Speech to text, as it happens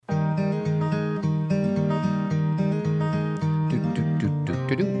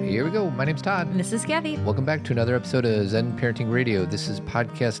we go. My name's Todd. And this is Kathy. Welcome back to another episode of Zen Parenting Radio. This is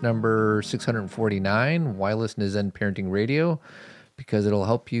podcast number 649. Why listen to Zen Parenting Radio? Because it'll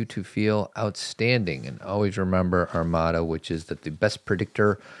help you to feel outstanding. And always remember our motto, which is that the best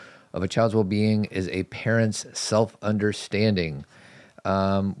predictor of a child's well-being is a parent's self-understanding.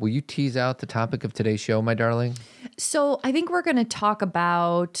 Will you tease out the topic of today's show, my darling? So I think we're going to talk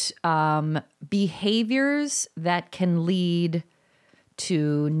about behaviors that can lead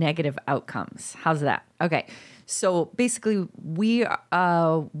to negative outcomes. How's that? Okay. So basically, we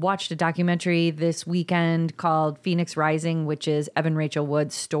watched a documentary this weekend called Phoenix Rising, which is Evan Rachel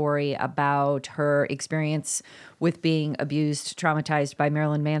Wood's story about her experience with being abused, traumatized by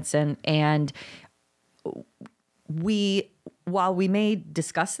Marilyn Manson. And while we may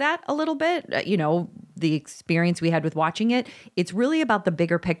discuss that a little bit, the experience we had with watching it, it's really about the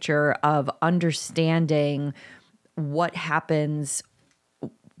bigger picture of understanding what happens,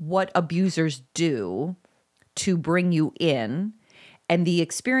 what abusers do to bring you in, and the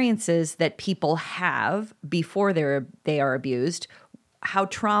experiences that people have before they are abused, how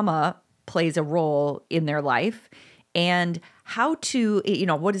trauma plays a role in their life, and how to,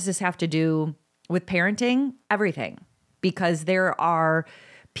 what does this have to do with parenting? Everything. Because there are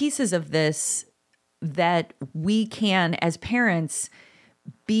pieces of this that we can, as parents,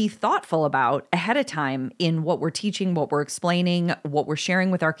 be thoughtful about ahead of time in what we're teaching, what we're explaining, what we're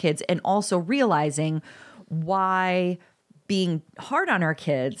sharing with our kids, and also realizing why being hard on our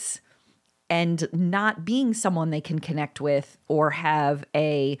kids and not being someone they can connect with or have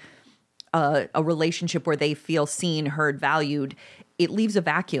a relationship where they feel seen, heard, valued, it leaves a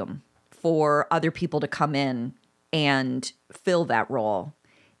vacuum for other people to come in and fill that role.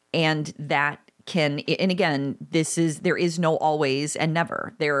 And that can, and again, there is no always and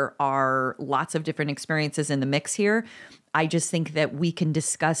never. There are lots of different experiences in the mix here. I just think that we can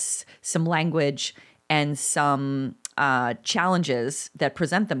discuss some language and some challenges that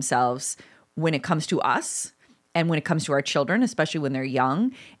present themselves when it comes to us and when it comes to our children, especially when they're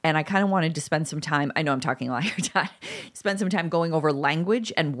young. And I kind of wanted to spend some time, I know I'm talking a lot here, Todd, spend some time going over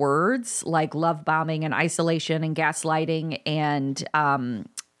language and words like love bombing and isolation and gaslighting and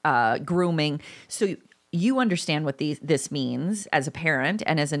grooming. So you understand what this means as a parent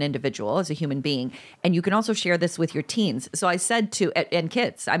and as an individual, as a human being. And you can also share this with your teens. So I said and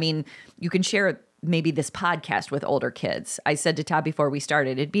kids, you can share maybe this podcast with older kids. I said to Todd before we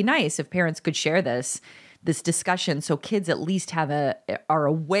started, it'd be nice if parents could share this discussion so kids at least are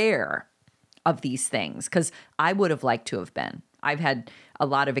aware of these things, because I would have liked to have been. I've had a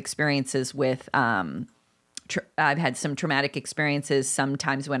lot of experiences with, I've had some traumatic experiences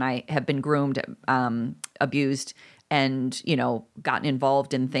sometimes when I have been groomed, abused, and, gotten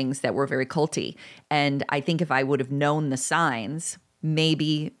involved in things that were very culty. And I think if I would have known the signs,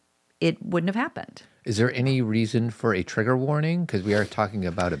 maybe it wouldn't have happened. Is there any reason for a trigger warning? Because we are talking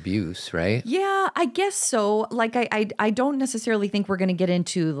about abuse, right? Yeah, I guess so. Like, I don't necessarily think we're going to get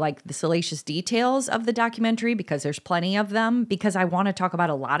into like the salacious details of the documentary, because there's plenty of them, because I want to talk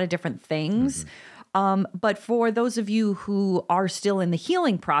about a lot of different things. Mm-hmm. But for those of you who are still in the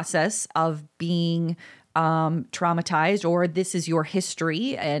healing process of being traumatized, or this is your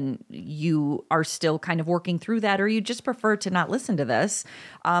history and you are still kind of working through that, or you just prefer to not listen to this,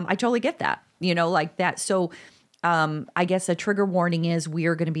 I totally get that, like that. So I guess a trigger warning is we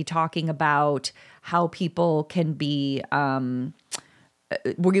are going to be talking about how people can be, we'll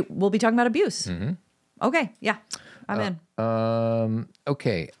be talking about abuse. Mm-hmm. Okay. Yeah, I'm in.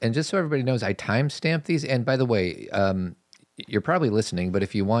 Okay. And just so everybody knows, I timestamped these. And by the way, you're probably listening, but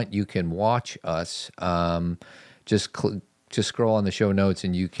if you want, you can watch us. Just scroll on the show notes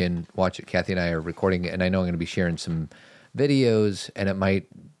and you can watch it. Kathy and I are recording it, and I know I'm going to be sharing some videos, and it might,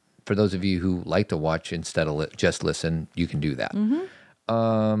 for those of you who like to watch instead of just listen, you can do that.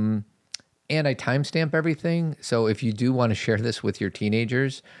 Mm-hmm. And I timestamp everything. So if you do want to share this with your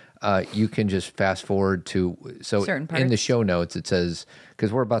teenagers, you can just fast forward to, so in the show notes, it says,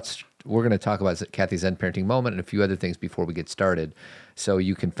 because we're going to talk about Kathy's Zen Parenting Moment and a few other things before we get started. So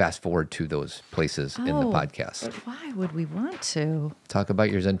you can fast forward to those places in the podcast. But why would we want to? Talk about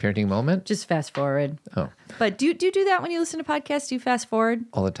your Zen Parenting Moment? Just fast forward. Oh. But do you do that when you listen to podcasts? Do you fast forward?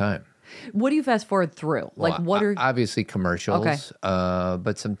 All the time. What do you fast forward through? Well, like what are... Obviously commercials. Okay.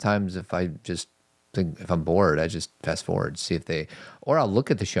 But sometimes if I'm bored, I just fast forward, see if or I'll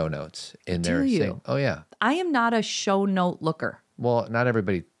look at the show notes in there. Oh yeah. I am not a show note looker. Well, not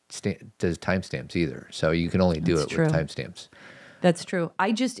everybody does timestamps either. So you can only do it with timestamps. That's true.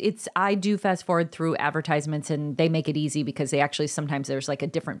 I do fast forward through advertisements, and they make it easy because they actually, sometimes there's like a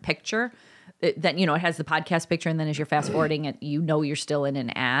different picture then, it has the podcast picture, and then as you're fast forwarding it, you're still in an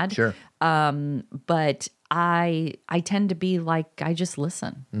ad. Sure. But I tend to be like, I just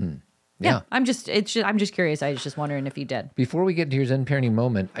listen. Yeah. I'm just curious. I was just wondering if you did. Before we get to your Zen parenting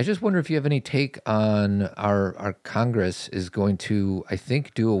moment, I just wonder if you have any take on our Congress is going to, I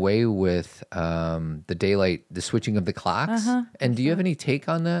think, do away with the switching of the clocks. And do you have any take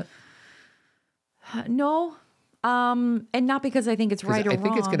on that? No. And not because I think it's right or wrong. I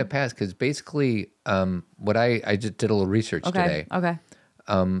think it's going to pass because basically what I just did a little research today. Okay.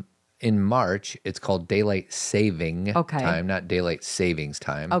 In March, it's called daylight saving time, not daylight savings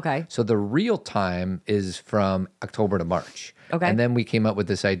time. Okay. So the real time is from October to March. Okay. And then we came up with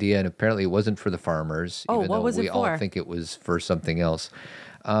this idea, and apparently it wasn't for the farmers. Oh, even what though was it we for? all think it was for something else.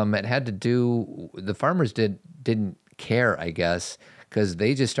 It had to do, the farmers didn't care, I guess, because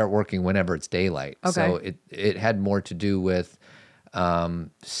they just start working whenever it's daylight. Okay. So it had more to do with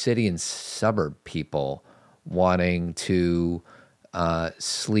city and suburb people wanting to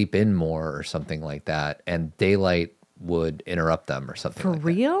sleep in more or something like that, and daylight would interrupt them or something. For like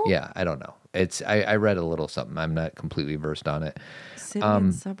real? That. Yeah, I don't know. I read a little something. I'm not completely versed on it. City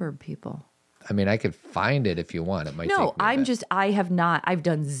and suburb people. I mean, I could find it if you want. It might. No, take me a bit. I've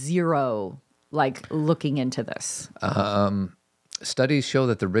done zero looking into this. Studies show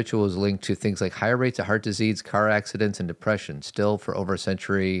that the ritual is linked to things like higher rates of heart disease, car accidents, and depression. Still, for over a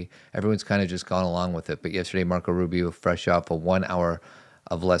century, everyone's kind of just gone along with it. But yesterday, Marco Rubio, fresh off 1 hour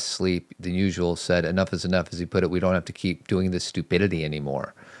of less sleep than usual, said, "Enough is enough," as he put it. We don't have to keep doing this stupidity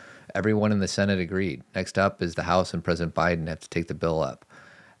anymore. Everyone in the Senate agreed. Next up is the House, and President Biden have to take the bill up.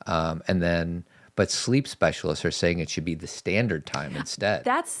 But sleep specialists are saying it should be the standard time instead.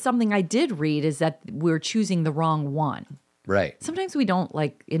 That's something I did read, is that we're choosing the wrong one. Right. Sometimes we don't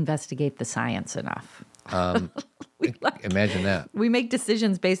investigate the science enough. Imagine that. We make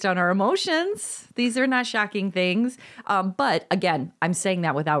decisions based on our emotions. These are not shocking things. But again, I'm saying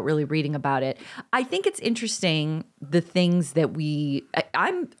that without really reading about it. I think it's interesting, the things that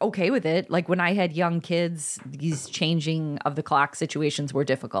I'm okay with it. Like when I had young kids, these changing of the clock situations were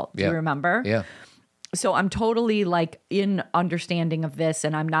difficult. Do you remember? Yeah. So I'm totally in understanding of this,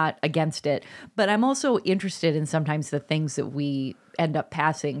 and I'm not against it. But I'm also interested in sometimes the things that we end up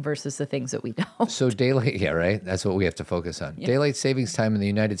passing versus the things that we don't. So daylight, right? That's what we have to focus on. Yeah. Daylight savings time in the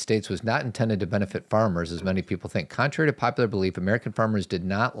United States was not intended to benefit farmers, as many people think. Contrary to popular belief, American farmers did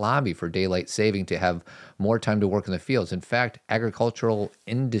not lobby for daylight saving to have more time to work in the fields. In fact, agricultural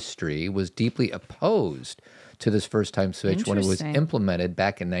industry was deeply opposed to this first-time switch when it was implemented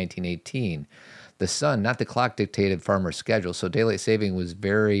back in 1918. The sun, not the clock, dictated farmers' schedule, so daylight saving was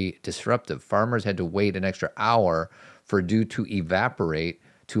very disruptive. Farmers had to wait an extra hour for dew to evaporate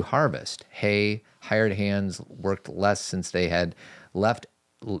to harvest. Hay, hired hands worked less since they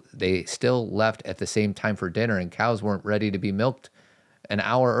still left at the same time for dinner, and cows weren't ready to be milked an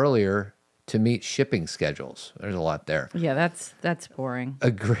hour earlier to meet shipping schedules. There's a lot there. Yeah, that's boring.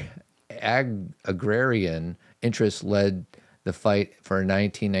 Agrarian interests led the fight for a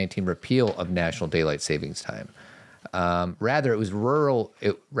 1919 repeal of national daylight savings time. Rather than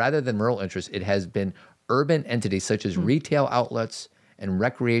rural interests, it has been urban entities such as retail outlets and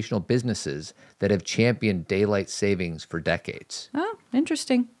recreational businesses that have championed daylight savings for decades. Oh,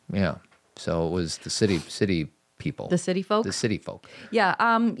 interesting. Yeah. So it was the city people. The city folk? The city folk. Yeah.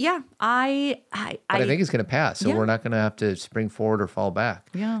 But I think it's going to pass, so we're not going to have to spring forward or fall back.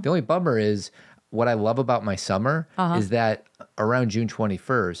 Yeah. The only bummer is, what I love about my summer is that around June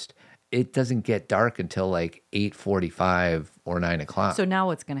 21st, it doesn't get dark until 8:45 or 9 o'clock. So now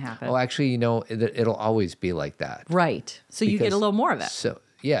what's going to happen? Oh, actually, it'll always be like that. Right. So you get a little more of it. So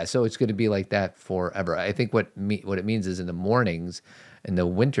it's going to be like that forever. I think what it means is in the mornings, in the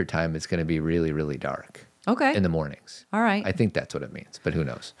wintertime, it's going to be really, really dark. Okay. In the mornings. All right. I think that's what it means, but who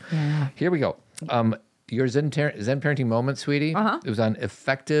knows? Yeah. Here we go. Your Zen parenting moment, sweetie. It was on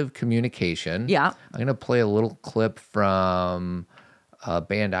effective communication. Yeah. I'm going to play a little clip from a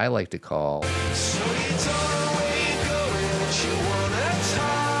band I like to call. So you don't know where you're going, but you wanna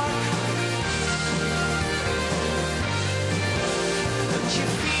talk. But you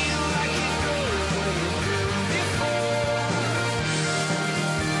feel like you're going where you've been before.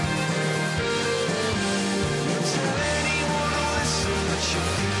 You tell anyone to listen, but you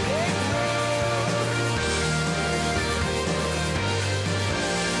feel ignored.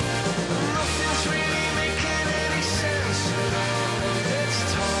 Nothing's really making any sense at all. Let's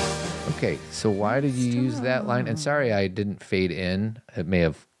talk. Okay, so why did you use that line? And sorry I didn't fade in. It may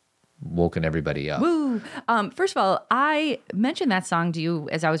have woken everybody up. Woo! First of all, I mentioned that song to you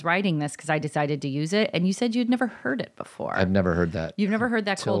as I was writing this because I decided to use it, and you said you'd never heard it before. I've never heard that. You've never heard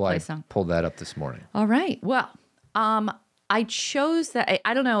that Till I Coldplay song? pulled that up this morning. All right. Well, I chose that.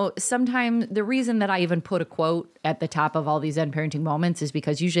 I don't know. Sometimes the reason that I even put a quote at the top of all these End Parenting Moments is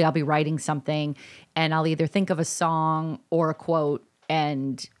because usually I'll be writing something and I'll either think of a song or a quote,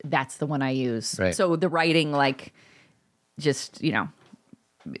 and that's the one I use. Right. So the writing, like, just,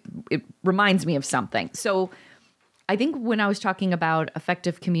 it reminds me of something. So I think when I was talking about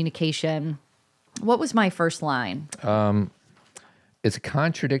effective communication, what was my first line? It's a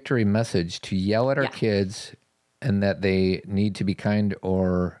contradictory message to yell at our Yeah. kids and that they need to be kind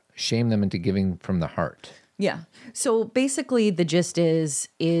or shame them into giving from the heart. Yeah. So basically the gist is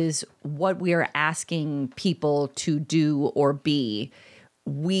what we are asking people to do or be,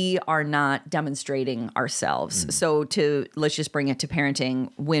 we are not demonstrating ourselves. So let's just bring it to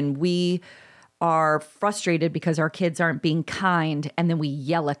parenting. When we are frustrated because our kids aren't being kind and then we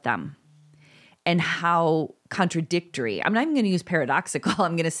yell at them, and how contradictory. I'm not even going to use paradoxical.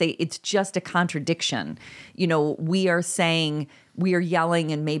 I'm going to say it's just a contradiction. We are saying we are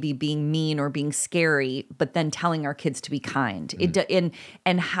yelling and maybe being mean or being scary, but then telling our kids to be kind.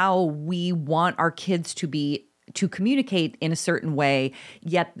 And how we want our kids to communicate in a certain way,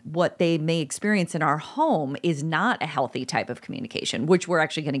 yet what they may experience in our home is not a healthy type of communication, which we're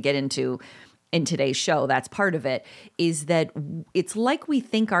actually going to get into in today's show. That's part of it, is that it's like we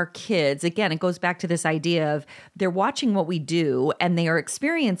think our kids, again, it goes back to this idea of they're watching what we do and they are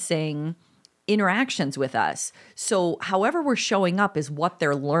experiencing interactions with us. So however we're showing up is what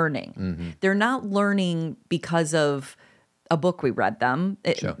they're learning. Mm-hmm. They're not learning because of a book we read them.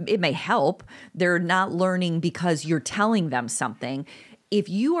 Sure. It may help. They're not learning because you're telling them something. If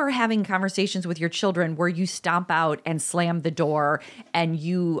you are having conversations with your children where you stomp out and slam the door and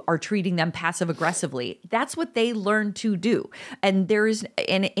you are treating them passive aggressively, that's what they learn to do. And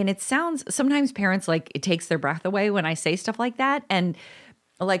it sounds, sometimes parents, like, it takes their breath away when I say stuff like that. And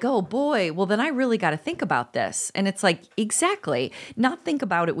like, oh boy, well then I really got to think about this. And it's like, exactly, not think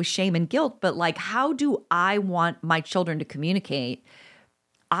about it with shame and guilt, but like, how do I want my children to communicate?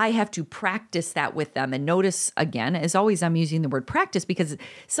 I have to practice that with them. And notice, again, as always, I'm using the word practice because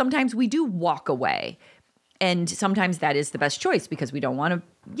sometimes we do walk away. And sometimes that is the best choice because we don't want to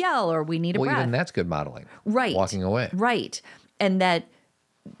yell or we need a breath. Even that's good modeling. Right. Walking away. Right.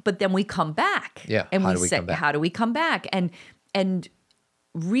 But then we come back. Yeah. And How do we say, come back? how do we come back? And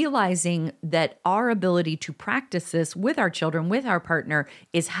realizing that our ability to practice this with our children, with our partner,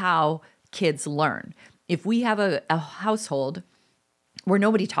 is how kids learn. If we have a household where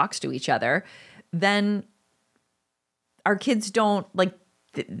nobody talks to each other, then our kids don't, like,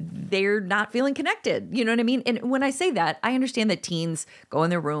 they're not feeling connected. You know what I mean? And when I say that, I understand that teens go in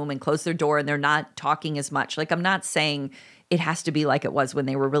their room and close their door and they're not talking as much. Like, I'm not saying it has to be like it was when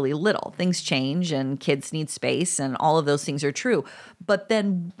they were really little. Things change and kids need space and all of those things are true. But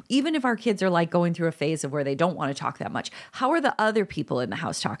then even if our kids are like going through a phase of where they don't want to talk that much, how are the other people in the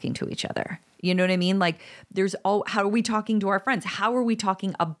house talking to each other? You know what I mean? Like, how are we talking to our friends? How are we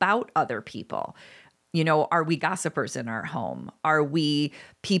talking about other people? Are we gossipers in our home? Are we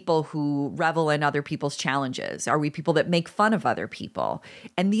people who revel in other people's challenges? Are we people that make fun of other people?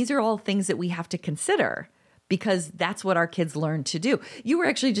 And these are all things that we have to consider because that's what our kids learn to do. You were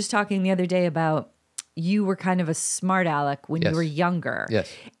actually just talking the other day about you were kind of a smart aleck when Yes. you were younger.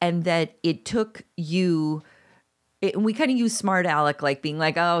 Yes. And that it took you, and we kind of use smart aleck like being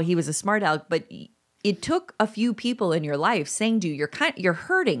like, oh, he was a smart aleck, but it took a few people in your life saying to you, you're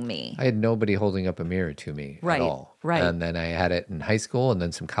hurting me. I had nobody holding up a mirror to me Right, at all. right. And then I had it in high school, and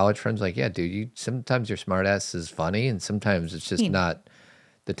then some college friends like, yeah, dude, sometimes your smart ass is funny, and sometimes it's just not,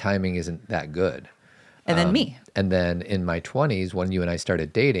 the timing isn't that good. And then me. And then in my 20s, when you and I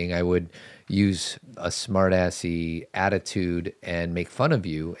started dating, I would use a smart-assy attitude and make fun of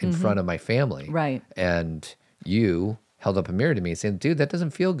you in front of my family. Right. And you held up a mirror to me saying, dude, that doesn't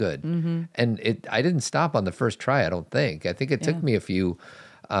feel good. And I didn't stop on the first try, I don't think. I think it took me a few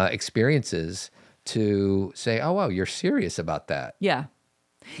experiences to say, oh, wow, you're serious about that. Yeah.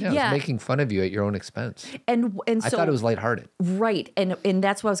 Yeah, I was making fun of you at your own expense. And so I thought it was lighthearted. Right. And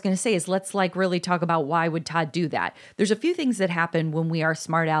that's what I was going to say is let's like really talk about why would Todd do that. There's a few things that happen when we are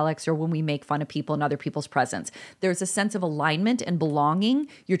smart alecks or when we make fun of people in other people's presence. There's a sense of alignment and belonging.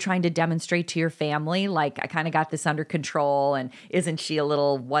 You're trying to demonstrate to your family, like, I kind of got this under control and isn't she a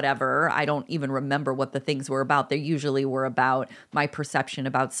little whatever? I don't even remember what the things were about. They usually were about my perception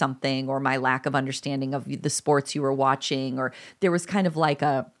about something or my lack of understanding of the sports you were watching, or there was kind of like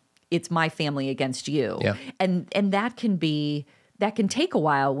it's my family against you. Yeah. And that can be that can take a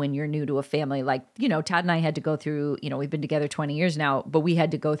while when you're new to a family. Like, Todd and I had to go through, we've been together 20 years now, but we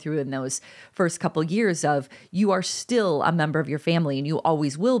had to go through in those first couple years of you are still a member of your family and you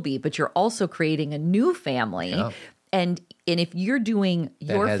always will be, but you're also creating a new family. Yeah. And if you're doing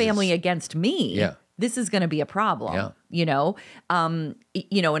your has family its- against me, Yeah. this is going to be a problem. Yeah. And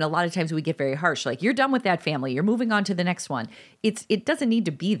a lot of times we get very harsh. Like, you're done with that family, you're moving on to the next one. It doesn't need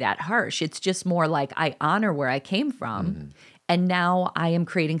to be that harsh. It's just more like, I honor where I came from. And now I am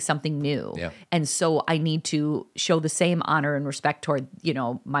creating something new. Yeah. And so I need to show the same honor and respect toward,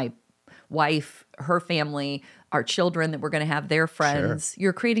 my wife, her family, our children that we're going to have, their friends.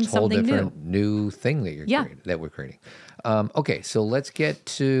 You're creating Whole something different new thing that Yeah. that we're creating. Okay, so let's get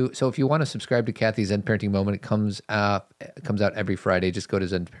to. So if you want to subscribe to Kathy's Zen Parenting Moment, it comes out every Friday. Just go to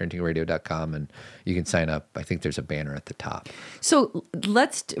zenparentingradio.com and you can sign up. I think there's a banner at the top. So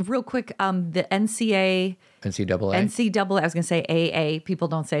let's real quick. The NCAA. NCAA. I was going to say AA. People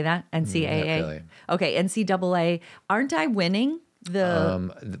don't say that. NCAA. Not really. Okay, NCAA. Aren't I winning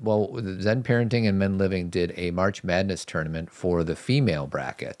the? Well, Zen Parenting and Men Living did a March Madness tournament for the female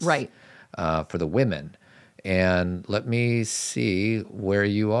brackets, Right. For the women, and let me see where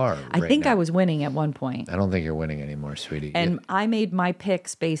you are. I think now. I was winning at one point, I don't think you're winning anymore, sweetie. and I made my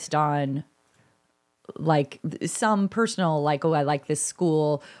picks based on like some personal, like, oh, I like this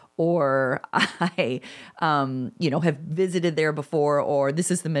school, or I, have visited there before, or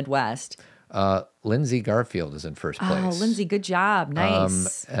this is the Midwest. Lindsay Garfield is in first place. Oh, Lindsay, good job,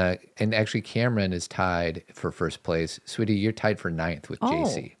 nice. And actually, Cameron is tied for first place. Sweetie, you're tied for ninth with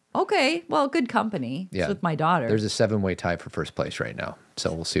JC. Okay, well, good company. It's Yeah. with my daughter. There's a 7-way tie for first place right now.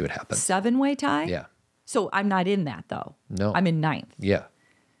 So we'll see what happens. 7-way tie. Yeah. So I'm not in that though. No. I'm in ninth. Yeah.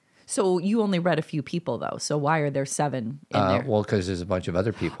 So you only read a few people though. So why are there 7 in there? Well, because there's a bunch of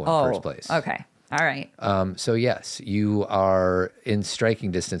other people in first place. Okay. All right. So yes, you are in striking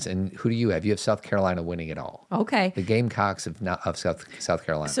distance. And who do you have? You have South Carolina winning it all. Okay. The Gamecocks of South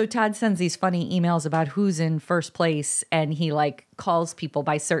Carolina. So Todd sends these funny emails about who's in first place, and he like calls people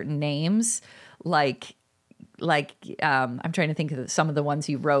by certain names, like I'm trying to think of some of the ones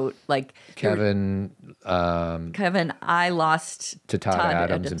he wrote, like Kevin Kevin, I lost to Todd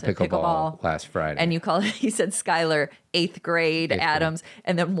Adams in at pickleball last Friday. And you called he said Skylar 8th grade Adams,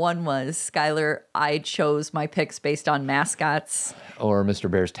 and then one was Skylar, I chose my picks based on mascots. or Mr.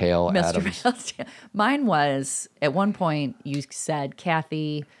 Bear's Tail Adams. Mine was at one point you said,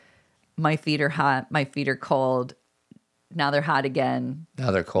 Kathy, my feet are hot, my feet are cold. Now they're hot again.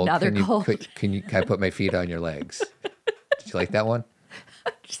 Now they're cold. Now they're cold. Can I put my feet on your legs? Did you like that one?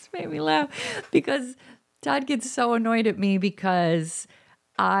 Just made me laugh because Todd gets so annoyed at me because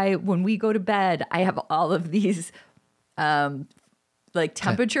when we go to bed, I have all of these like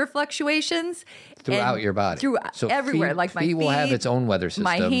temperature fluctuations Throughout and your body. throughout everywhere. Like my feet will have its own weather system.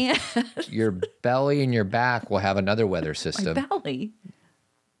 my hand, Your belly and your back will have another weather my system. belly.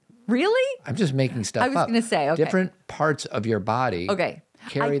 Really? I'm just making stuff up. I was gonna say, okay. Different parts of your body Okay.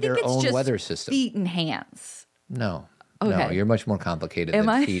 carry I think their it's own just weather system. Feet and hands. No. No, Okay. you're much more complicated Am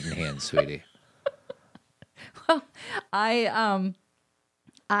than I? feet and hands, sweetie.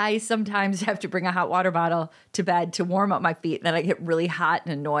 I sometimes have to bring a hot water bottle to bed to warm up my feet. And then I get really hot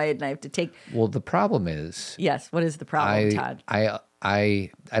and annoyed, and I have to take. Well, the problem is Yes. What is the problem, Todd? I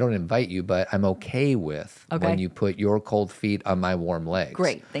don't invite you, but I'm okay with Okay. when you put your cold feet on my warm legs.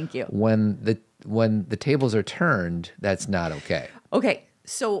 Great. Thank you. When the tables are turned, that's not okay. Okay.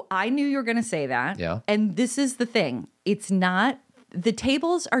 So I knew you were going to say that. Yeah. And this is the thing. It's not, the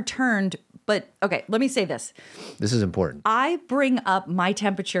tables are turned, but okay, let me say this. This is important. I bring up my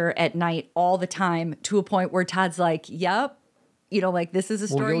temperature at night all the time to a point where Todd's like, yep. Like this is a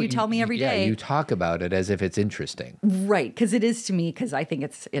story you tell me every day. Yeah, you talk about it as if it's interesting. Right, because it is to me, because I think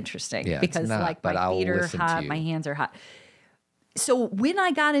it's interesting. Yeah, it's because not, like but my I'll feet are listen to hot, you. my hands are hot. So when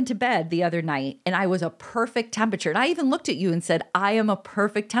I got into bed the other night and I was a perfect temperature, and I even looked at you and said, I am a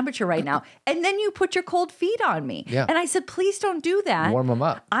perfect temperature right now. And then you put your cold feet on me. Yeah. And I said, please don't do that. Warm 'em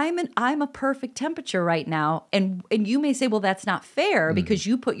up. I'm a perfect temperature right now. And you may say, well, that's not fair because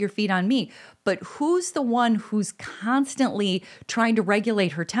you put your feet on me. But who's the one who's constantly trying to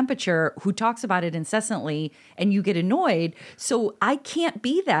regulate her temperature, who talks about it incessantly, and you get annoyed? So I can't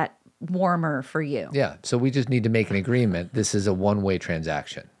be that warmer for you. Yeah, so we just need to make an agreement. This is a one-way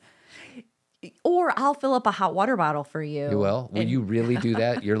transaction. Or I'll fill up a hot water bottle for you. You will? Will you really do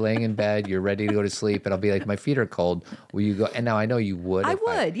that? You're laying in bed, you're ready to go to sleep, and I'll be like, my feet are cold. Will you go? And now I know you would. I if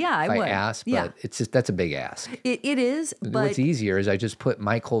would, yeah, if I would. I asked, but Yeah. it's just, that's a big ask. It is, but What's easier is I just put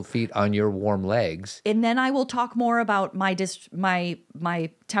my cold feet on your warm legs. and then I will talk more about my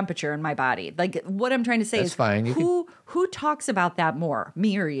my temperature in my body. Like what I'm trying to say That's is fine. You who talks about that more,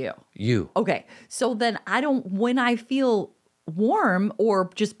 me or you? You. Okay. So then when I feel warm or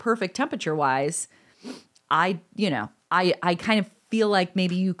just perfect temperature wise, I kind of feel like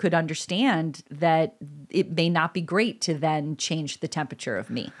maybe you could understand that it may not be great to then change the temperature of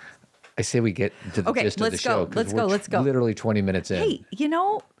me. I say we get to the Okay, gist of the let's show. go. 'cause Let's we're go. Let's go. Literally 20 minutes in. Hey,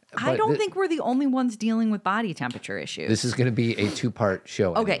 I But don't think we're the only ones dealing with body temperature issues. This is going to be a 2-part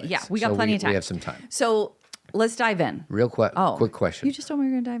show. Okay, anyways. yeah, we got So plenty of time. We have some time. So let's dive in. Real quick question. You just told me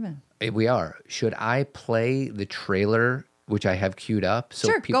we were going to dive in. We are. Should I play the trailer, which I have queued up, so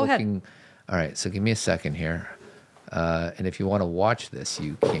Sure, go people ahead. can? All right. So give me a second here, and if you want to watch this,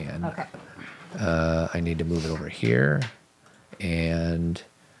 you can. Okay. I need to move it over here, and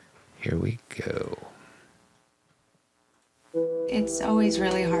here we go. It's always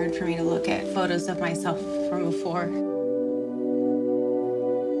really hard for me to look at photos of myself from before.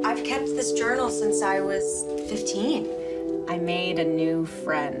 I've kept this journal since I was 15. I made a new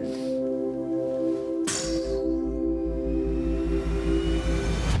friend.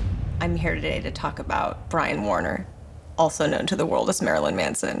 I'm here today to talk about Brian Warner, also known to the world as Marilyn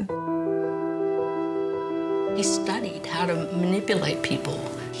Manson. He studied how to manipulate people.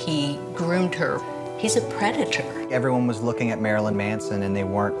 He groomed her. He's a predator. Everyone was looking at Marilyn Manson and they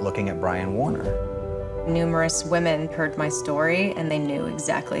weren't looking at Brian Warner. Numerous women heard my story and they knew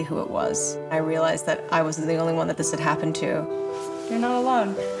exactly who it was. I realized that I wasn't the only one that this had happened to. You're not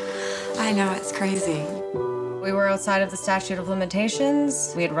alone. I know, it's crazy. We were outside of the statute of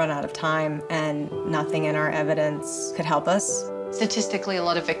limitations. We had run out of time and nothing in our evidence could help us. Statistically, a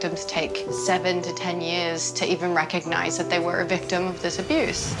lot of victims take 7 to 10 years to even recognize that they were a victim of this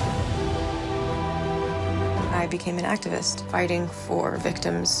abuse. I became an activist fighting for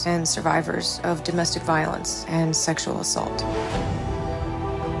victims and survivors of domestic violence and sexual assault.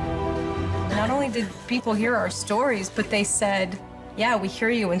 Not only did people hear our stories, but they said, yeah, we hear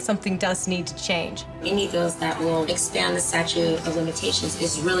you and something does need to change. Any bills that will expand the statute of limitations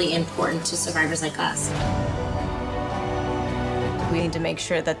is really important to survivors like us. We need to make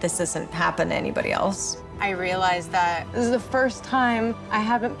sure that this doesn't happen to anybody else. I realized that this is the first time I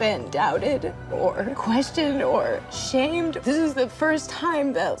haven't been doubted or questioned or shamed. This is the first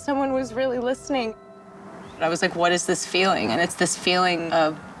time that someone was really listening. I was like, what is this feeling? And it's this feeling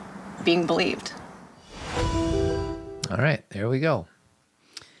of being believed. All right, there we go.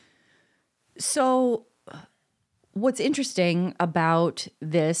 So what's interesting about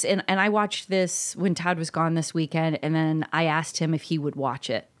this, and I watched this when Todd was gone this weekend, and then I asked him if he would watch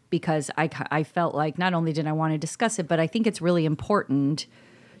it because I felt like not only did I want to discuss it, but I think it's really important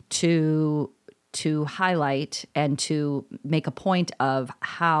to highlight and to make a point of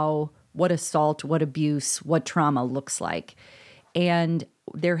what assault, what abuse, what trauma looks like. And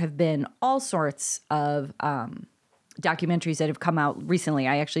there have been all sorts of documentaries that have come out recently.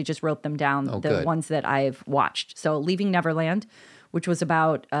 I actually just wrote them down, the good. ones that I've watched. So Leaving Neverland, which was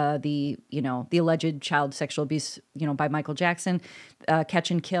about the alleged child sexual abuse, by Michael Jackson.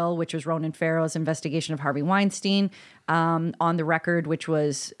 Catch and Kill, which was Ronan Farrow's investigation of Harvey Weinstein. On the Record, which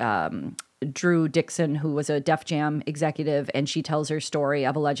was Drew Dixon, who was a Def Jam executive, and she tells her story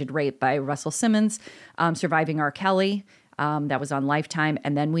of alleged rape by Russell Simmons, Surviving R. Kelly. That was on Lifetime.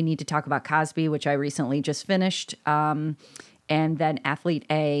 And then we need to talk about Cosby, which I recently just finished. And then Athlete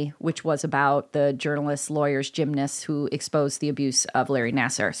A, which was about the journalists, lawyers, gymnasts who exposed the abuse of Larry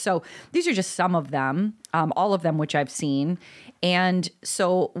Nassar. So these are just some of them, all of them which I've seen. And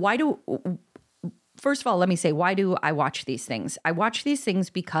so first of all, let me say, why do I watch these things? I watch these things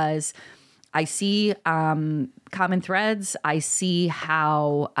because I see common threads. I see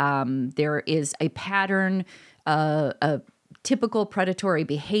how there is a pattern, a typical predatory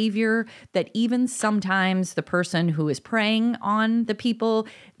behavior that even sometimes the person who is preying on the people,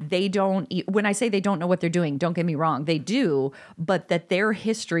 when I say they don't know what they're doing, don't get me wrong, they do, but that their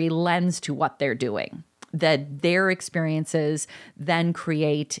history lends to what they're doing, that their experiences then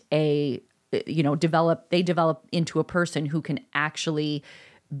create develop into a person who can actually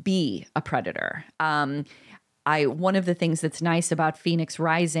be a predator. One of the things that's nice about Phoenix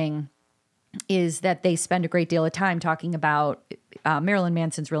Rising is that they spend a great deal of time talking about Marilyn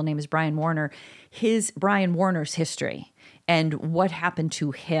Manson's real name is Brian Warner, Brian Warner's history and what happened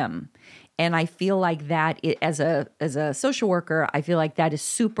to him. And I feel like that as a social worker, I feel like that is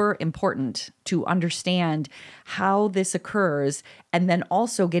super important to understand how this occurs, and then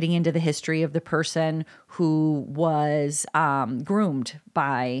also getting into the history of the person who was groomed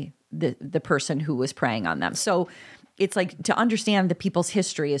by the person who was preying on them. So it's like to understand the people's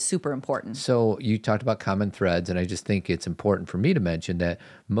history is super important. So you talked about common threads, and I just think it's important for me to mention that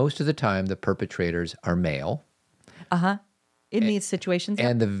most of the time the perpetrators are male. In these situations.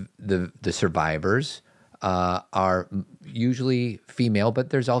 And the survivors are usually female, but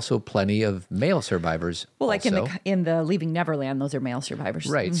there's also plenty of male survivors. Well, like also. in the Leaving Neverland, those are male survivors.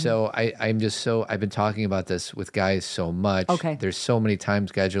 Right. So I've been talking about this with guys so much. Okay. There's so many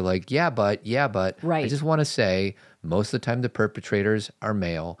times guys are like, yeah, but. Right. I just want to say most of the time the perpetrators are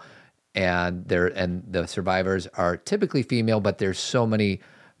male, and the survivors are typically female, but there's so many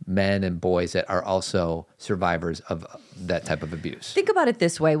men and boys that are also survivors of that type of abuse. Think about it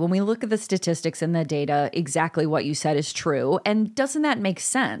this way. When we look at the statistics and the data, exactly what you said is true. And doesn't that make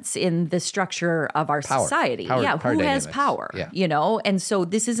sense in the structure of our society? Power Who has dynamics. power? Yeah. You know? And so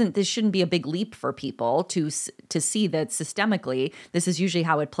this shouldn't be a big leap for people to see that systemically, this is usually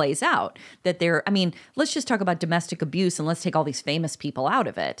how it plays out. That let's just talk about domestic abuse, and let's take all these famous people out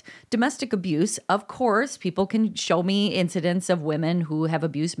of it. Domestic abuse, of course, people can show me incidents of women who have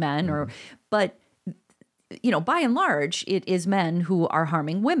abused men, but by and large, it is men who are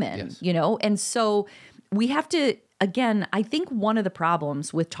harming women, Yes. And so we have to, again, I think one of the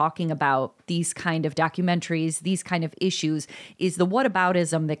problems with talking about these kind of documentaries, these kind of issues, is the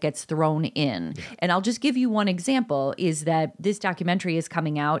whataboutism that gets thrown in. Yeah. And I'll just give you one example, is that this documentary is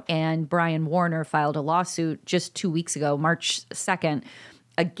coming out, and Brian Warner filed a lawsuit just 2 weeks ago, March 2nd,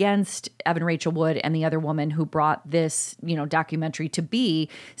 against Evan Rachel Wood and the other woman who brought this, documentary to be,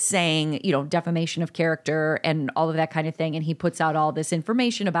 saying, defamation of character and all of that kind of thing. And he puts out all this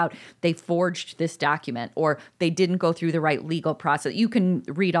information about they forged this document, or they didn't go through the right legal process. You can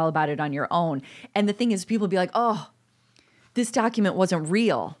read all about it on your own. And the thing is, people be like, oh, this document wasn't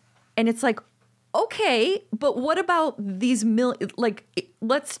real. And it's like, okay, but what about these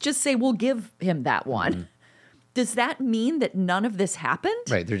let's just say we'll give him that one. Mm-hmm. Does that mean that none of this happened?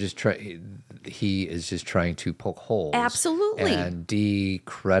 Right. They're just he is just trying to poke holes. Absolutely. And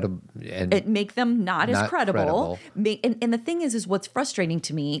decredible. And make them not as credible. And the thing is what's frustrating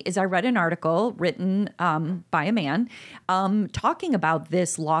to me is I read an article written by a man talking about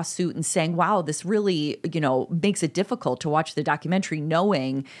this lawsuit and saying, wow, this really, makes it difficult to watch the documentary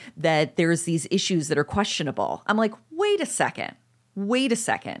knowing that there's these issues that are questionable. I'm like, wait a second.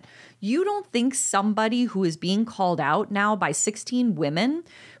 You don't think somebody who is being called out now by 16 women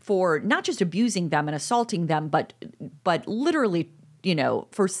for not just abusing them and assaulting them, but literally,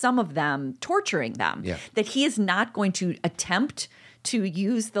 for some of them torturing them, that he is not going to attempt to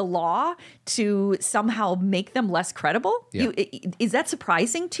use the law to somehow make them less credible? Yeah. Is that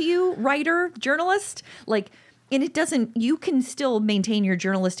surprising to you, writer, journalist? And it doesn't, you can still maintain your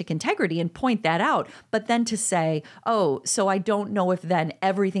journalistic integrity and point that out. But then to say, oh, so I don't know if then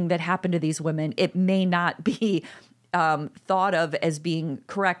everything that happened to these women, it may not be thought of as being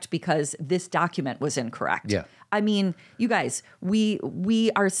correct because this document was incorrect. Yeah. I mean, you guys, this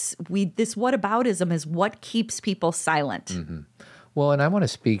whataboutism is what keeps people silent. Mm-hmm. Well, and I want to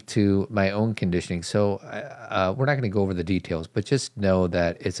speak to my own conditioning. So we're not going to go over the details, but just know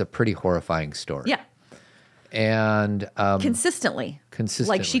that it's a pretty horrifying story. Yeah. And consistently,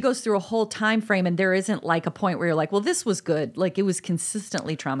 like she goes through a whole time frame, and there isn't like a point where you're like, well, this was good. Like, it was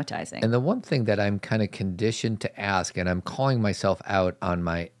consistently traumatizing. And the one thing that I'm kind of conditioned to ask, and I'm calling myself out on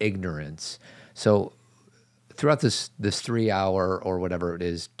my ignorance. So throughout this 3-hour or whatever it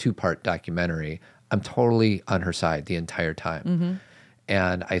is, 2-part documentary, I'm totally on her side the entire time. Mm-hmm.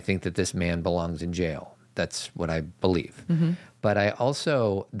 And I think that this man belongs in jail. That's what I believe. Mm-hmm. But I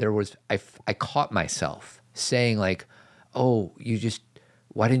also, I caught myself saying like, oh,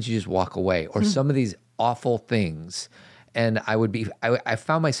 why didn't you just walk away? Or some of these awful things. And I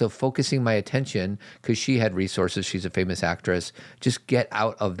found myself focusing my attention because she had resources. She's a famous actress. Just get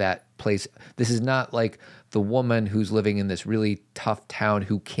out of that place. This is not like the woman who's living in this really tough town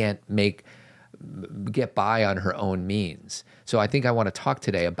who can't get by on her own means. So I think I want to talk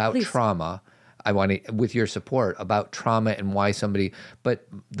today about trauma. I want to, with your support, about trauma and why but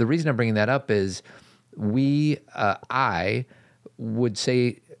the reason I'm bringing that up is I would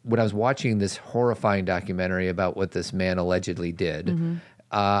say when I was watching this horrifying documentary about what this man allegedly did, mm-hmm.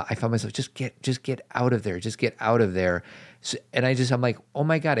 I found myself, just get out of there. Just get out of there. And I'm like, oh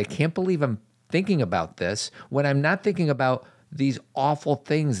my God, I can't believe I'm thinking about this when I'm not thinking about these awful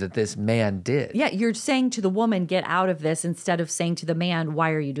things that this man did. Yeah, you're saying to the woman, get out of this, instead of saying to the man,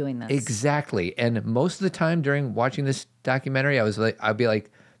 why are you doing this? Exactly. And most of the time during watching this documentary, I'd be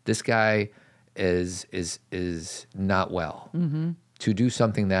like, this guy is not well. To do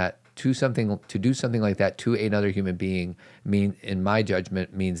something like that to another human being in my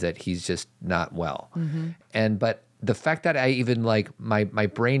judgment, means that he's just not well. But the fact that I even my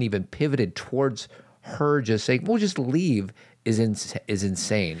brain even pivoted towards her just saying, "Well, just leave," is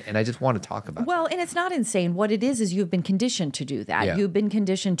insane, and I just want to talk about. Well, and it's not insane. What it is you've been conditioned to do that. Yeah. You've been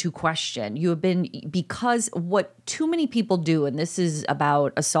conditioned to question. You have been, because what too many people do, and this is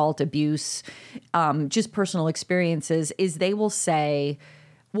about assault, abuse, just personal experiences, is they will say,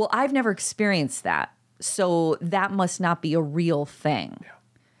 "Well, I've never experienced that, so that must not be a real thing." Yeah.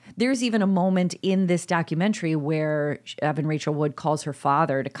 There's even a moment in this documentary where Evan Rachel Wood calls her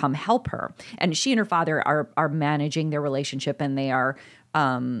father to come help her. And she and her father are managing their relationship, and they are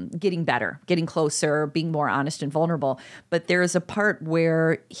getting better, getting closer, being more honest and vulnerable. But there's a part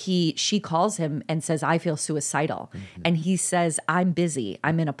where she calls him and says, "I feel suicidal." And he says, "I'm busy.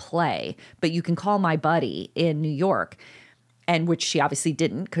 I'm in a play, but you can call my buddy in New York." And which she obviously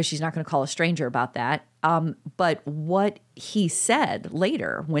didn't, because she's not going to call a stranger about that. But what he said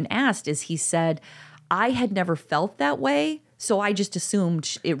later when asked is, he said, "I had never felt that way, so I just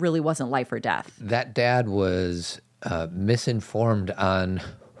assumed it really wasn't life or death." That dad was misinformed on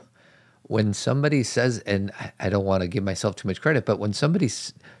when somebody says, and I don't want to give myself too much credit, but when somebody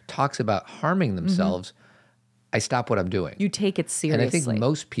talks about harming themselves, I stop what I'm doing. You take it seriously. And I think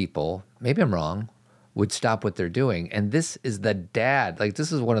most people, maybe I'm wrong, would stop what they're doing. And this is the dad.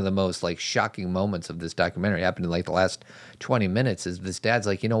 This is one of the most shocking moments of this documentary. It happened in the last 20 minutes, is this dad's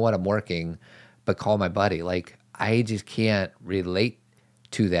like, "You know what? I'm working, but call my buddy." I just can't relate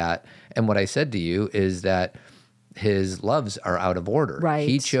to that. And what I said to you is that his loves are out of order. Right.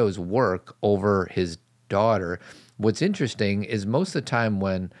 He chose work over his daughter. What's interesting is most of the time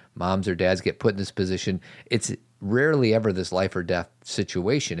when moms or dads get put in this position, it's rarely ever this life or death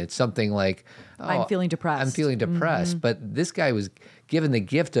situation. It's something like, I'm feeling depressed. I'm feeling depressed. But this guy was given the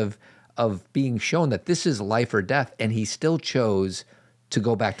gift of being shown that this is life or death, and he still chose to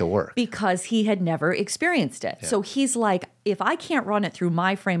go back to work. Because he had never experienced it. Yeah. So he's like, if I can't run it through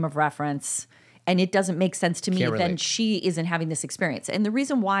my frame of reference and it doesn't make sense to me, then she isn't having this experience. And the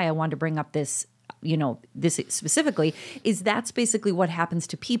reason why I wanted to bring up this, this specifically, is that's basically what happens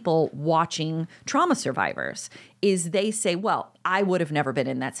to people watching trauma survivors, is they say, well, I would have never been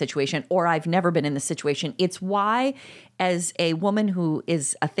in that situation, or I've never been in this situation. It's why, as a woman who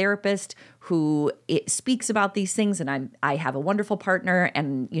is a therapist, who speaks about these things, and I have a wonderful partner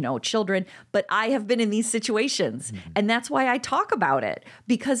and, children, but I have been in these situations. And that's why I talk about it,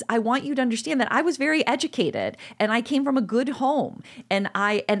 because I want you to understand that I was very educated and I came from a good home, and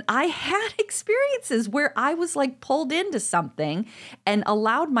I had experiences where I was pulled into something and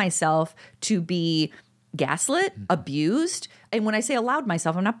allowed myself to be gaslit, abused. And when I say allowed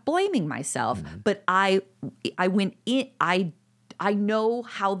myself, I'm not blaming myself, but I went in, I know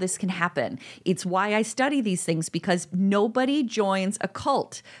how this can happen. It's why I study these things, because nobody joins a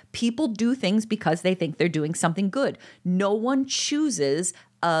cult. People do things because they think they're doing something good. No one chooses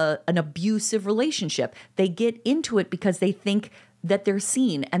an abusive relationship. They get into it because they think that they're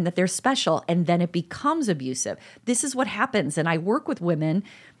seen and that they're special, and then it becomes abusive. This is what happens. And I work with women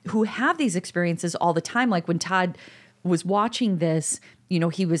who have these experiences all the time. Like when Todd was watching this,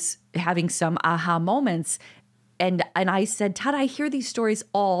 he was having some aha moments. And I said, Todd, I hear these stories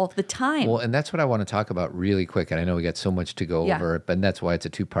all the time. Well, and that's what I want to talk about really quick. And I know we got so much to go over, but that's why it's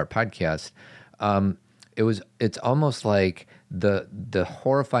a 2-part podcast. It's almost like the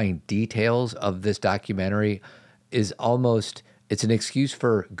horrifying details of this documentary is almost, it's an excuse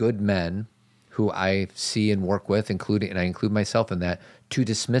for good men who I see and work with, and I include myself in that, to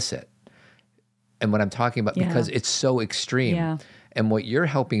dismiss it. And what I'm talking about, because it's so extreme. And what you're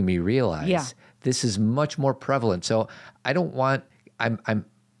helping me realize, this is much more prevalent. So I'm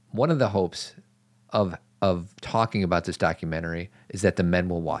one of the hopes of talking about this documentary is that the men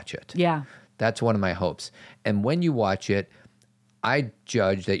will watch it. Yeah. That's one of my hopes. And when you watch it, I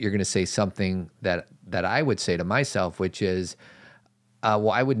judge that you're going to say something that I would say to myself, which is,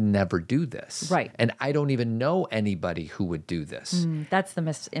 well, I would never do this. Right. And I don't even know anybody who would do this. That's the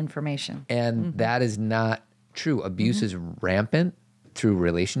misinformation. And that is not true. Abuse is rampant through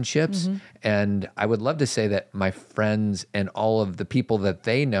relationships. And I would love to say that my friends and all of the people that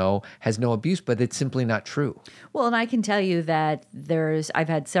they know has no abuse, but it's simply not true. Well, and I can tell you that I've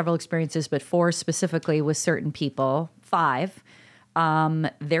had several experiences, but 4 specifically with certain people, 5,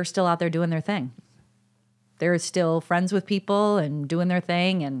 they're still out there doing their thing. They're still friends with people and doing their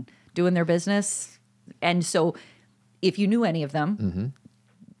thing and doing their business. And so if you knew any of them,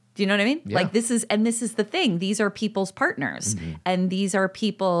 do you know what I mean? Yeah. Like this is the thing. These are people's partners and these are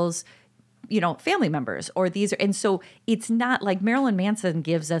people's, family members, and so it's not like Marilyn Manson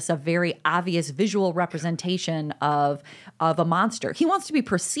gives us a very obvious visual representation of a monster. He wants to be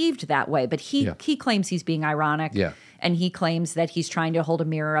perceived that way, but he claims he's being ironic. Yeah. And he claims that he's trying to hold a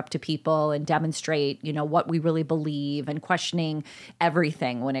mirror up to people and demonstrate, what we really believe and questioning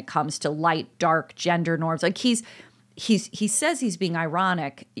everything when it comes to light, dark, gender norms. Like he says he's being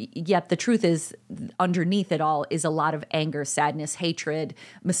ironic, yet the truth is underneath it all is a lot of anger, sadness, hatred,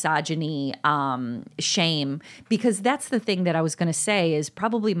 misogyny, shame. Because that's the thing that I was going to say is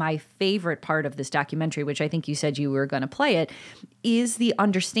probably my favorite part of this documentary, which I think you said you were going to play it, is the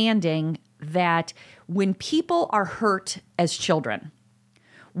understanding that when people are hurt as children,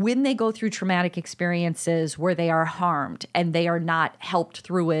 when they go through traumatic experiences where they are harmed and they are not helped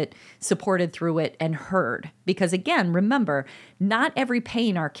through it, supported through it, and heard. Because again, remember, not every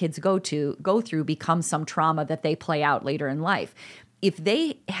pain our kids go through becomes some trauma that they play out later in life. If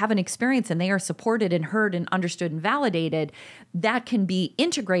they have an experience and they are supported and heard and understood and validated, that can be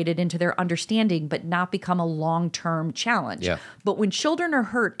integrated into their understanding, but not become a long-term challenge. Yeah. But when children are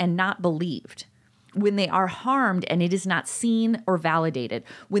hurt and not believed, when they are harmed and it is not seen or validated,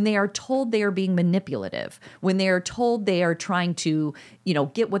 when they are told they are being manipulative, when they are told they are trying to,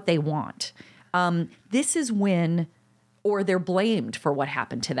 get what they want, this is when, or they're blamed for what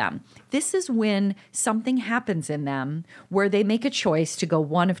happened to them. This is when something happens in them where they make a choice to go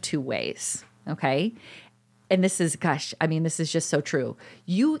one of two ways, okay? And this is, this is just so true.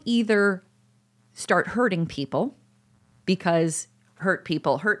 You either start hurting people because hurt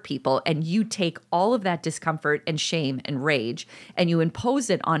people, and you take all of that discomfort and shame and rage and you impose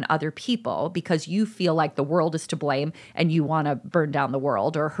it on other people because you feel like the world is to blame and you want to burn down the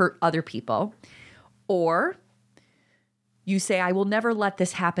world or hurt other people. Or you say, I will never let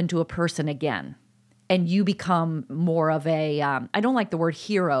this happen to a person again. And you become more of a, I don't like the word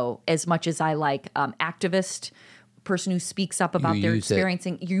hero as much as I like activist, person who speaks up about their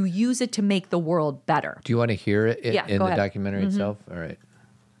experiencing. You use it to make the world better. Do you want to hear it in go the ahead. documentary itself? All right.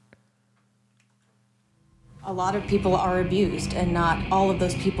 A lot of people are abused, and not all of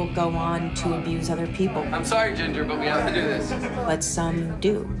those people go on to abuse other people. I'm sorry, Ginger, but we have to do this. But some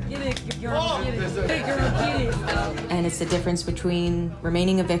do. And it's the difference between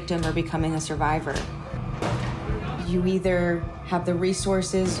remaining a victim or becoming a survivor. You either have the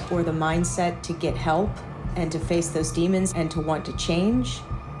resources or the mindset to get help and to face those demons and to want to change,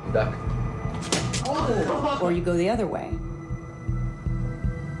 or you go the other way.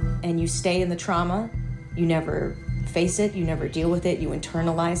 And you stay in the trauma, you never face it, you never deal with it, you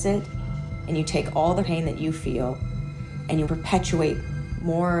internalize it, and you take all the pain that you feel and you perpetuate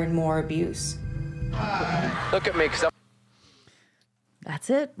more and more abuse. Look at me, 'cause I'm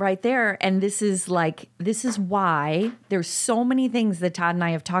That's it right there. And this is why there's so many things that Todd and I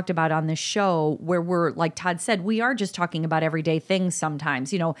have talked about on this show where we're, like Todd said, we are just talking about everyday things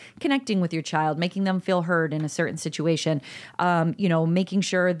sometimes, connecting with your child, making them feel heard in a certain situation, making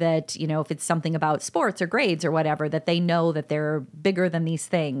sure that, if it's something about sports or grades or whatever, that they know that they're bigger than these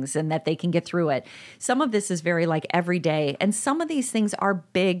things and that they can get through it. Some of this is very everyday. And some of these things are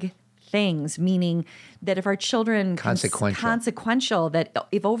big things, meaning that if our children consequential, that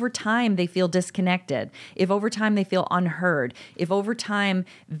if over time they feel disconnected, if over time they feel unheard, if over time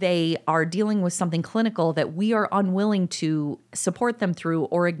they are dealing with something clinical that we are unwilling to support them through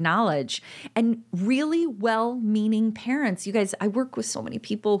or acknowledge, and really well-meaning parents, you guys, I work with so many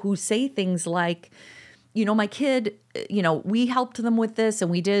people who say things like, my kid, we helped them with this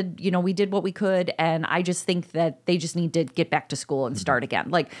and we did what we could. And I just think that they just need to get back to school and start again.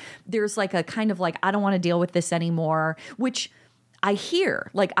 There's a kind of I don't want to deal with this anymore, which I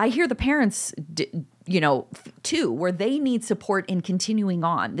hear. I hear the parents, too, where they need support in continuing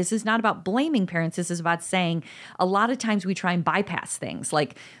on. This is not about blaming parents. This is about saying a lot of times we try and bypass things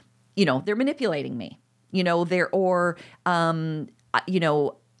they're manipulating me,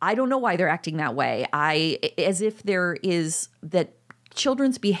 I don't know why they're acting that way. As if there is that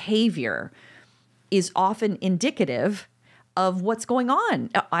children's behavior is often indicative of what's going on.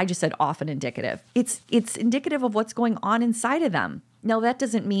 I just said often indicative. It's indicative of what's going on inside of them. Now, that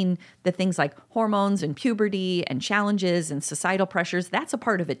doesn't mean that things like hormones and puberty and challenges and societal pressures, that's a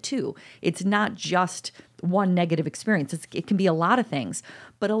part of it too. It's not just one negative experience. It can be a lot of things.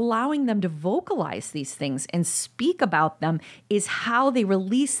 But allowing them to vocalize these things and speak about them is how they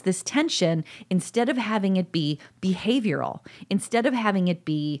release this tension instead of having it be behavioral, instead of having it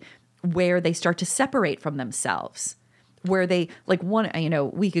be where they start to separate from themselves, where they like one,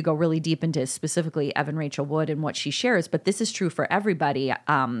 we could go really deep into specifically Evan Rachel Wood and what she shares, but this is true for everybody.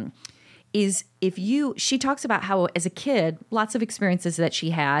 She talks about how as a kid, lots of experiences that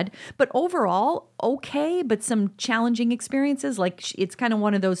she had, but overall, okay, but some challenging experiences. Like it's kind of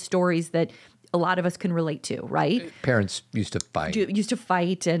one of those stories that a lot of us can relate to, right? Parents used to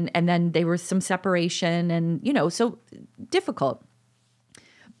fight. And then there was some separation and, so difficult.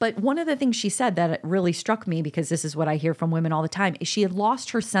 But one of the things she said that really struck me, because this is what I hear from women all the time, is she had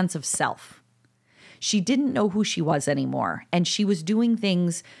lost her sense of self. She didn't know who she was anymore. And she was doing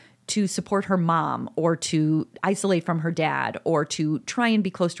things to support her mom or to isolate from her dad or to try and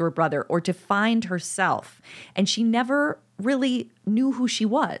be close to her brother or to find herself. And she never really knew who she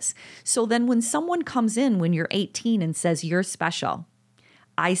was. So then when someone comes in when you're 18 and says, you're special,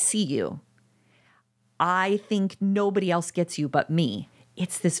 I see you, I think nobody else gets you but me,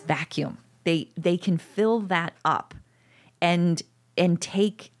 it's this vacuum. They can fill that up and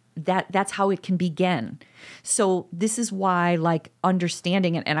take that's how it can begin. So this is why, like,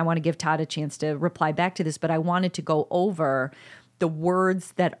 understanding, and I want to give Todd a chance to reply back to this, but I wanted to go over the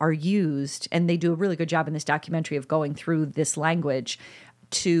words that are used, and they do a really good job in this documentary of going through this language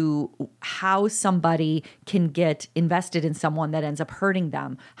to how somebody can get invested in someone that ends up hurting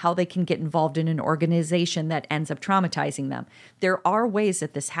them, how they can get involved in an organization that ends up traumatizing them. There are ways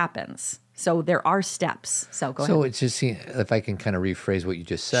that this happens. So there are steps. So go ahead. So it's just, if I can kind of rephrase what you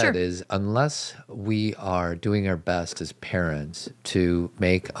just said, Sure. is unless we are doing our best as parents to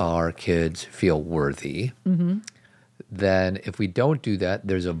make our kids feel worthy, then if we don't do that,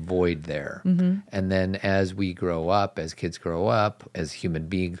 there's a void there. And then as we grow up, as kids grow up, as human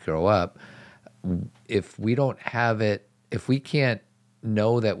beings grow up, if we don't have it, if we can't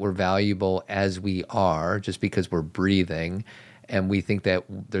know that we're valuable as we are just because we're breathing, and we think that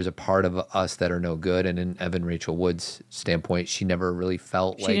there's a part of us that are no good. And in Evan Rachel Wood's standpoint, she never really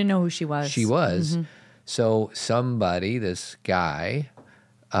felt She didn't know who she was. She was. So somebody, this guy,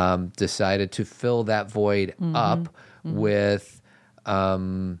 decided to fill that void up with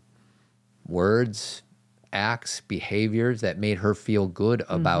words, acts, behaviors that made her feel good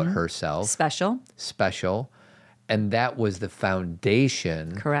about herself. Special. And that was the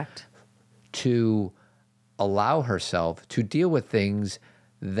foundation. Correct. To allow herself to deal with things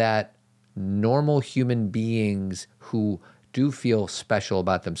that normal human beings who do feel special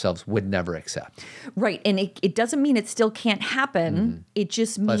about themselves would never accept. Right. And it doesn't mean it still can't happen. It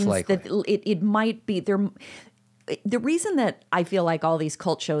just means that it might be there. The reason that I feel like all these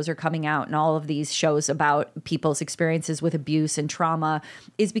cult shows are coming out and all of these shows about people's experiences with abuse and trauma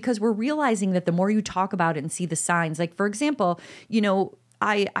is because we're realizing that the more you talk about it and see the signs, like, for example,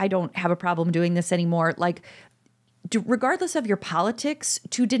 I don't have a problem doing this anymore. Like, regardless of your politics,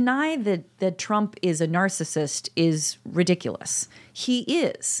 to deny that Trump is a narcissist is ridiculous. He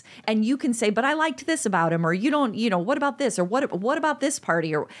is. And you can say, but I liked this about him, or you don't, what about this? Or what about this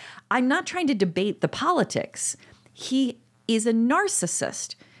party? Or I'm not trying to debate the politics. He is a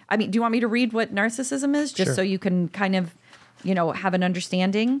narcissist. I mean, do you want me to read what narcissism is? Just so you can kind of, have an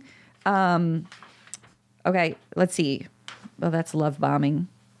understanding. Okay, let's see. Well, that's love bombing.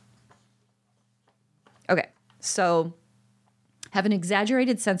 Okay, so have an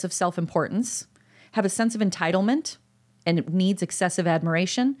exaggerated sense of self-importance, have a sense of entitlement, and it needs excessive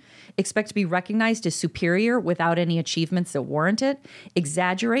admiration, expect to be recognized as superior without any achievements that warrant it,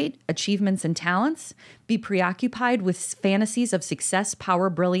 exaggerate achievements and talents, be preoccupied with fantasies of success,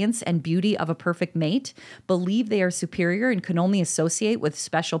 power, brilliance, and beauty of a perfect mate, believe they are superior and can only associate with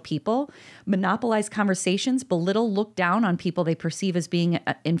special people, monopolize conversations, belittle, look down on people they perceive as being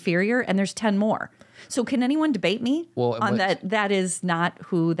inferior, and there's 10 more. So can anyone debate me on that is not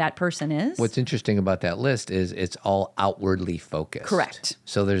who that person is? What's interesting about that list is it's all outwardly focused. Correct.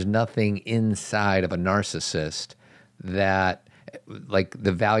 So there's nothing inside of a narcissist that, like,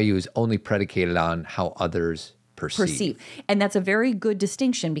 the value is only predicated on how others perceive. And that's a very good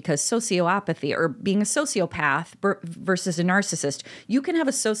distinction, because sociopathy, or being a sociopath versus a narcissist, you can have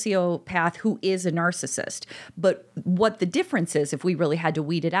a sociopath who is a narcissist. But what the difference is, if we really had to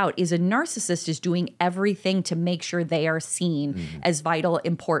weed it out, is a narcissist is doing everything to make sure they are seen as vital,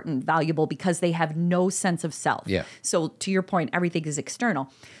 important, valuable, because they have no sense of self. Yeah. So to your point, everything is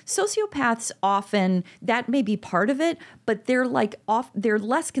external. Sociopaths often, that may be part of it, but they're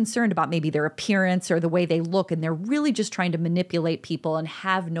less concerned about maybe their appearance or the way they look, and they're they're really just trying to manipulate people and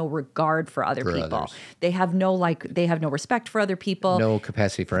have no regard for other people. others. They have no respect for other people. No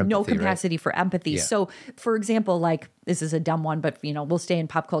capacity for empathy. No right? capacity for empathy. Yeah. So, for example, like this is a dumb one, but we'll stay in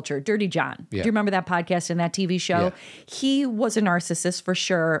pop culture. Dirty John. Yeah. Do you remember that podcast and that TV show? Yeah. He was a narcissist for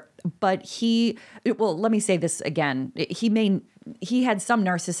sure, but let me say this again. He had some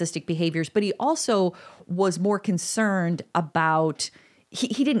narcissistic behaviors, but he also was more concerned about.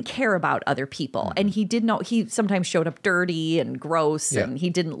 He didn't care about other people, and he sometimes showed up dirty and gross, Yeah. and he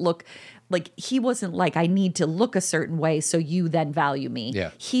didn't look like, he wasn't like, I need to look a certain way so you then value me.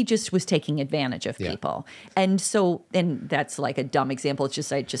 Yeah. He just was taking advantage of Yeah. people. And that's like a dumb example. It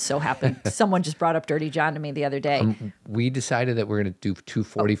just so happened. Someone just brought up Dirty John to me the other day. We decided that we're going to do 2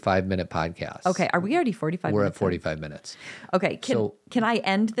 45-minute podcasts. Okay. Are we already 45 We're minutes at 45 minutes. in? Okay. Can I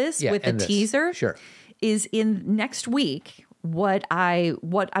end this with a end this. teaser? Sure. Is in next week, what I'm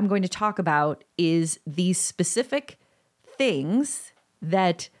going to talk about is these specific things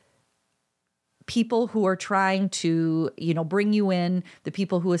that people who are trying to, bring you in, the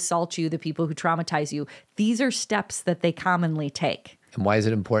people who assault you, the people who traumatize you, these are steps that they commonly take. And why is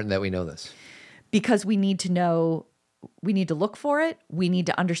it important that we know this? Because we need to know, we need to look for it. We need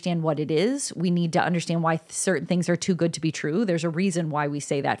to understand what it is. We need to understand why certain things are too good to be true. There's a reason why we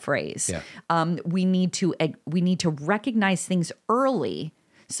say that phrase. Yeah. We need to recognize things early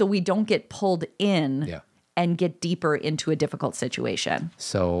so we don't get pulled in Yeah. and get deeper into a difficult situation.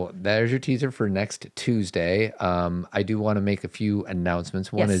 So there's your teaser for next Tuesday. I do want to make a few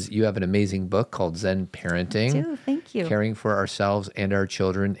announcements. One Yes. is you have an amazing book called Zen Parenting. I do. Thank you. Caring for ourselves and our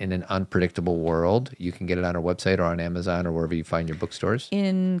children in an unpredictable world. You can get it on our website or on Amazon or wherever you find your bookstores.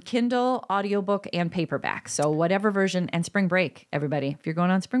 In Kindle, audiobook, and paperback. So whatever version, and spring break, everybody. If you're going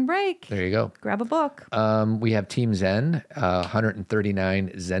on spring break, There you go. grab a book. We have Team Zen,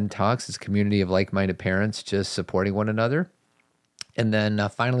 139 Zen Talks. It's a community of like-minded parents just supporting one another. And then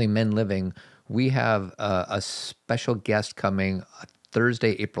finally, Men Living. We have a special guest coming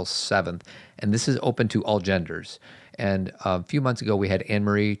Thursday, April 7th, and this is open to all genders. And a few months ago, we had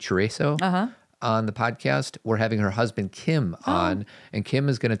Anne-Marie Chureso on the podcast. We're having her husband, Kim, on, and Kim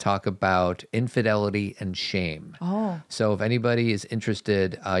is going to talk about infidelity and shame. So if anybody is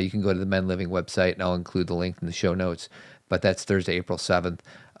interested, you can go to the Men Living website, and I'll include the link in the show notes. But that's Thursday, April 7th.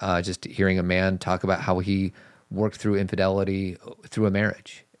 Just hearing a man talk about how he worked through infidelity through a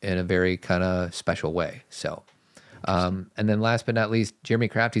marriage in a very kind of special way. So, and then last but not least, Jeremy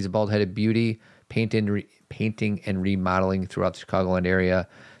Kraft. He's a bald-headed beauty, painting and remodeling throughout the Chicagoland area.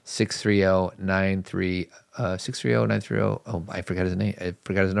 630-930. Oh, I forgot his name. I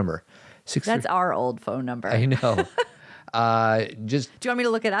forgot his number. That's our old phone number. I know. Just Do you want me to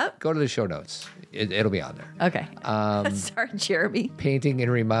look it up? go to the show notes. It'll be on there. Okay. Sorry, Jeremy. Painting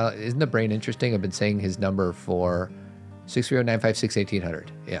and remodel. Isn't the brain interesting? I've been saying his number for 630-956-1800.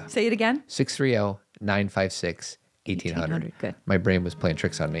 Yeah. Say it again. 630-956-1800. Good. My brain was playing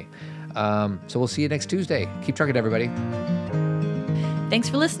tricks on me. So we'll see you next Tuesday. Keep trucking, everybody. Thanks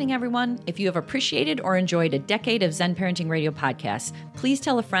for listening, everyone. If you have appreciated or enjoyed a decade of Zen Parenting Radio podcasts, please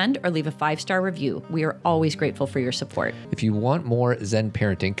tell a friend or leave a 5-star review. We are always grateful for your support. If you want more Zen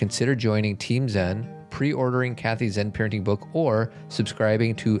parenting, consider joining Team Zen, pre-ordering Kathy's Zen Parenting book, or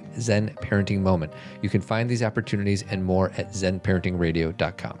subscribing to Zen Parenting Moment. You can find these opportunities and more at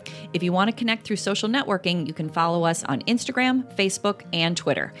zenparentingradio.com. If you want to connect through social networking, you can follow us on Instagram, Facebook, and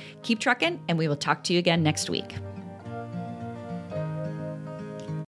Twitter. Keep trucking, and we will talk to you again next week.